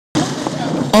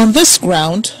On this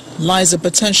ground lies a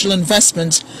potential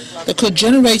investment that could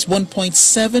generate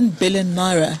 1.7 billion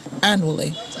naira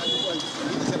annually.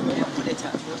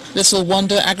 Little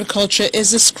wonder agriculture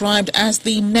is described as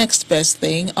the next best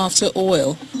thing after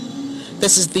oil.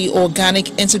 This is the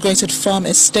Organic Integrated Farm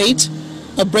Estate,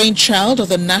 a brainchild of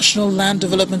the National Land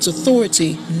Development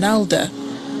Authority, Nalda.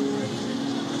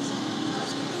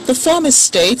 The farm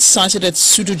estate, sited at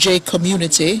Suduje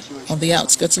community on the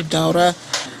outskirts of Daura,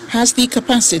 has the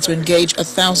capacity to engage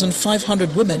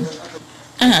 1,500 women.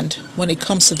 And when it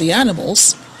comes to the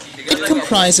animals, it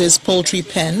comprises poultry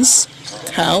pens,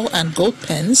 cow and goat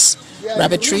pens,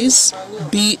 rabbitries,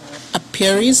 bee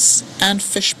apiaries and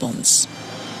fish ponds.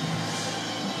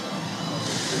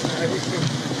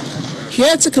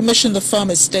 Here to commission the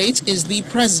farm estate is the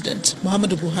President,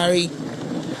 Muhammadu Buhari,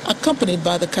 accompanied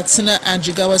by the Kastina and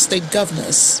Jigawa state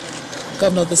governors,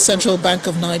 Governor of the Central Bank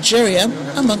of Nigeria,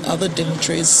 among other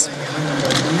dignitaries.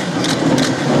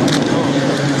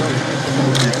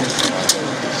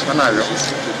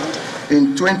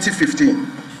 In 2015,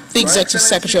 the Executive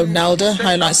Secretary of Nalda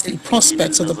highlights the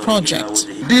prospects of the project.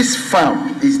 This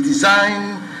farm is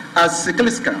designed as a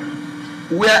cyclical,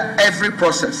 where every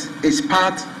process is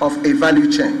part of a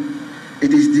value chain.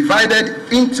 It is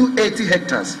divided into 80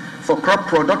 hectares for crop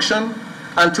production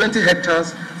and 20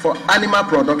 hectares for animal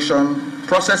production,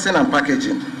 processing and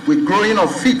packaging, with growing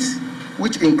of feeds,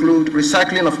 which include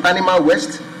recycling of animal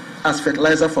waste as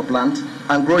fertilizer for plants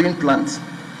and growing plants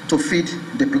to feed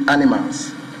the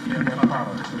animals.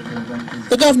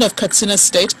 The governor of Kastina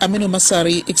State, Aminu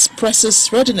Masari,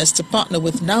 expresses readiness to partner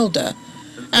with Nalda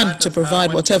and to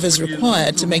provide whatever is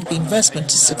required to make the investment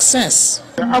a success.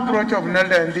 The approach of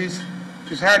Nalda in this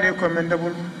is highly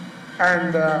commendable,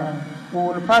 and we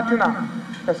will partner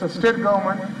as a state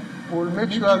government. We will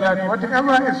make sure that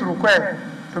whatever is required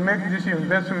to make this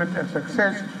investment a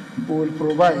success, we will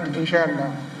provide,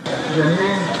 inshallah.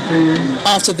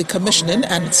 After the commissioning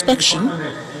and inspection,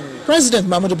 President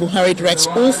Muhammadu Buhari directs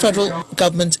all federal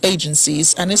government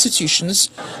agencies and institutions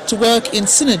to work in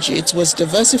synergy towards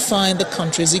diversifying the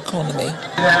country's economy.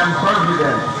 I am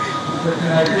confident that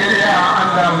Nigeria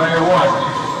under my watch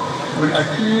will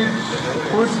achieve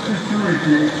food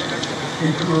security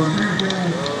in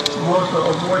producing most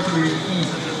of what we eat.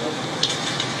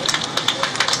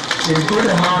 In good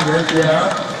harvest,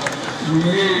 we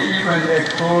may even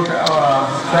export our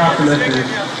surpluses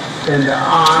and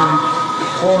earn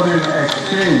foreign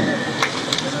exchange.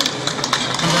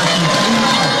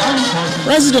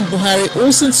 President Buhari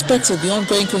also inspected the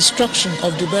ongoing construction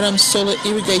of Daura solar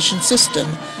irrigation system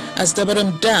as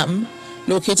Daura Dam,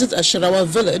 located at Sharawa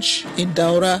village in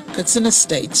Daura, Kastina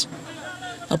State,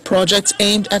 a project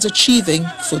aimed at achieving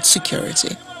food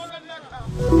security.